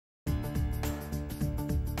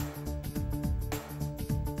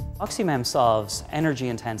Oxymem solves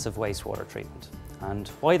energy-intensive wastewater treatment. And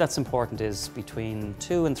why that's important is between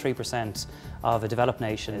 2 and 3% of a developed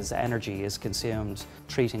nation's energy is consumed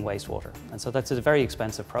treating wastewater. And so that's a very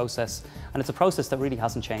expensive process, and it's a process that really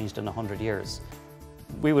hasn't changed in 100 years.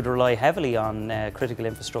 We would rely heavily on critical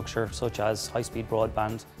infrastructure such as high-speed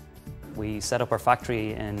broadband. We set up our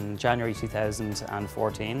factory in January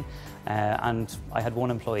 2014 and I had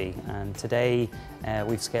 1 employee, and today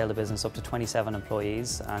we've scaled the business up to 27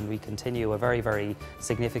 employees and we continue a very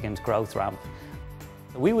significant growth ramp.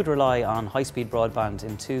 We would rely on high-speed broadband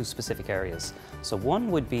in 2 specific areas. So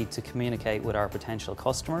one would be to communicate with our potential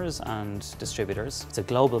customers and distributors. It's a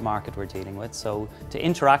global market we're dealing with, so to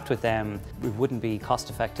interact with them, it wouldn't be cost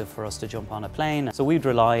effective for us to jump on a plane. So we'd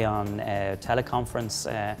rely on teleconference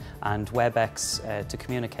and Webex to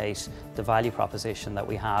communicate the value proposition that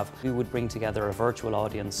we have. We would bring together a virtual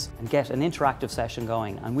audience and get an interactive session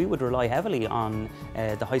going, and we would rely heavily on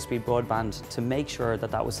the high-speed broadband to make sure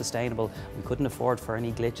that that was sustainable. We couldn't afford for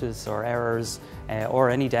any glitches or errors or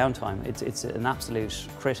any downtime. It's an absolute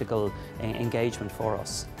critical engagement for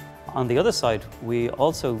us. On the other side, we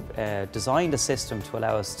also designed a system to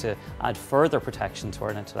allow us to add further protection to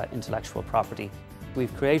our intellectual property.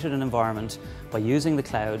 We've created an environment by using the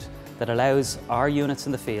cloud that allows our units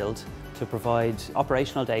in the field to provide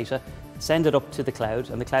operational data, send it up to the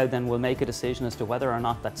cloud, and the cloud then will make a decision as to whether or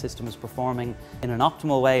not that system is performing in an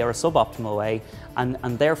optimal way or a suboptimal way, and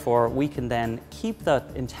therefore we can then keep that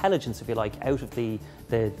intelligence, if you like, out of the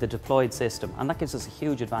deployed system, and that gives us a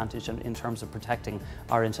huge advantage in terms of protecting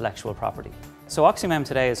our intellectual property. So Oxymem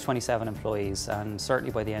today is 27 employees, and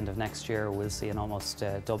certainly by the end of next year we'll see an almost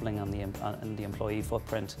doubling on the employee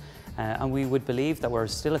footprint, and we would believe that we're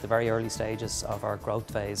still at the very early stages of our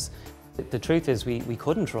growth phase. The truth is we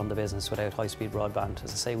couldn't run the business without high-speed broadband.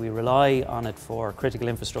 As I say, we rely on it for critical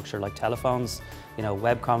infrastructure like telephones,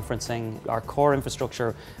 web conferencing. Our core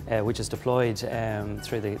infrastructure, which is deployed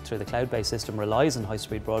through the cloud-based system, relies on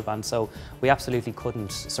high-speed broadband, so we absolutely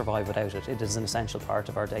couldn't survive without it. It is an essential part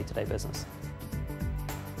of our day-to-day business.